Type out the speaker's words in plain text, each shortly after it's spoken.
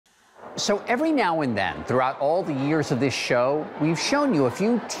So every now and then, throughout all the years of this show, we've shown you a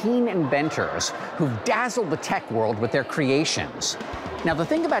few teen inventors who've dazzled the tech world with their creations. Now, the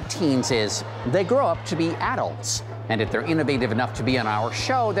thing about teens is they grow up to be adults. And if they're innovative enough to be on our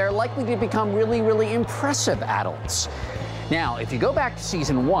show, they're likely to become really, really impressive adults. Now, if you go back to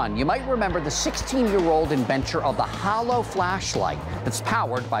season 1, you might remember the 16-year-old inventor of the hollow flashlight that's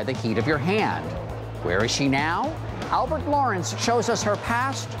powered by the heat of your hand. Where is she now? Albert Lawrence shows us her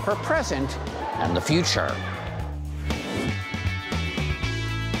past, her present, and the future.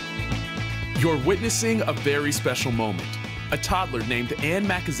 You're witnessing a very special moment. A toddler named Anne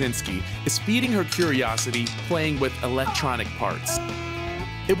Makosinski is feeding her curiosity playing with electronic parts.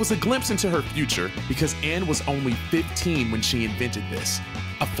 It was a glimpse into her future because Anne was only 15 when she invented this.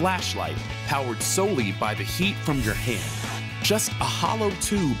 A flashlight powered solely by the heat from your hand. Just a hollow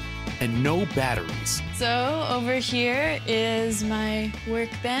tube and no batteries. So over here is my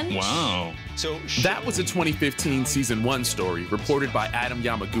workbench. Wow. That was a 2015 season 1 story reported by Adam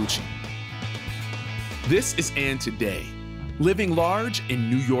Yamaguchi. This is Anne today, living large in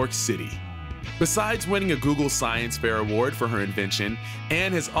New York City. Besides winning a Google Science Fair award for her invention,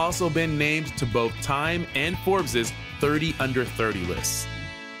 Anne has also been named to both Time and Forbes' 30 Under 30 lists.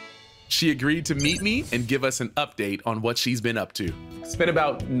 She agreed to meet me and give us an update on what she's been up to. It's been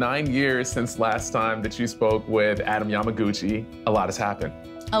about 9 years since last time that you spoke with Adam Yamaguchi. A lot has happened.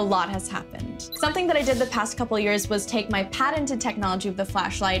 A lot has happened. Something that I did the past couple years was take my patented technology of the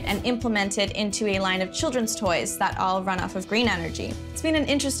flashlight and implement it into a line of children's toys that all run off of green energy. It's been an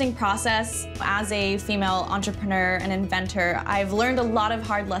interesting process. As a female entrepreneur and inventor, I've learned a lot of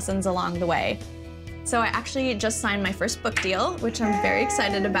hard lessons along the way. So I actually just signed my first book deal, which I'm very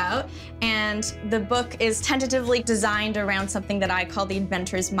excited about. And the book is tentatively designed around something that I call the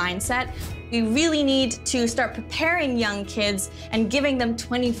inventor's mindset. We really need to start preparing young kids and giving them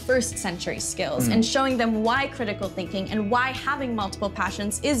 21st century skills and showing them why critical thinking and why having multiple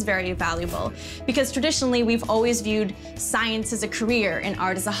passions is very valuable. Because traditionally, we've always viewed science as a career and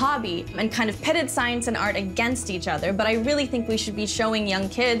art as a hobby and kind of pitted science and art against each other. But I really think we should be showing young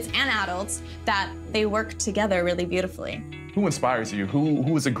kids and adults that they work together really beautifully. Who inspires you?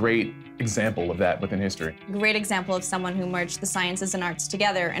 Who is a great example of that within history? A great example of someone who merged the sciences and arts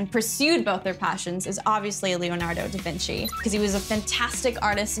together and pursued both their passions is obviously Leonardo da Vinci, because he was a fantastic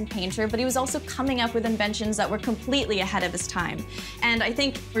artist and painter, but he was also coming up with inventions that were completely ahead of his time. And I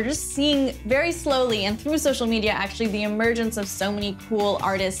think we're just seeing very slowly and through social media actually the emergence of so many cool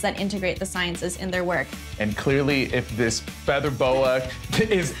artists that integrate the sciences in their work. And clearly, if this feather boa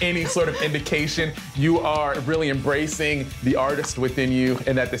is any sort of indication, you are really embracing the artist within you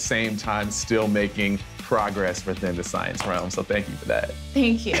and at the same time still making progress within the science realm. So thank you for that.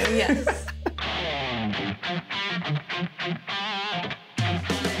 Thank you, yes.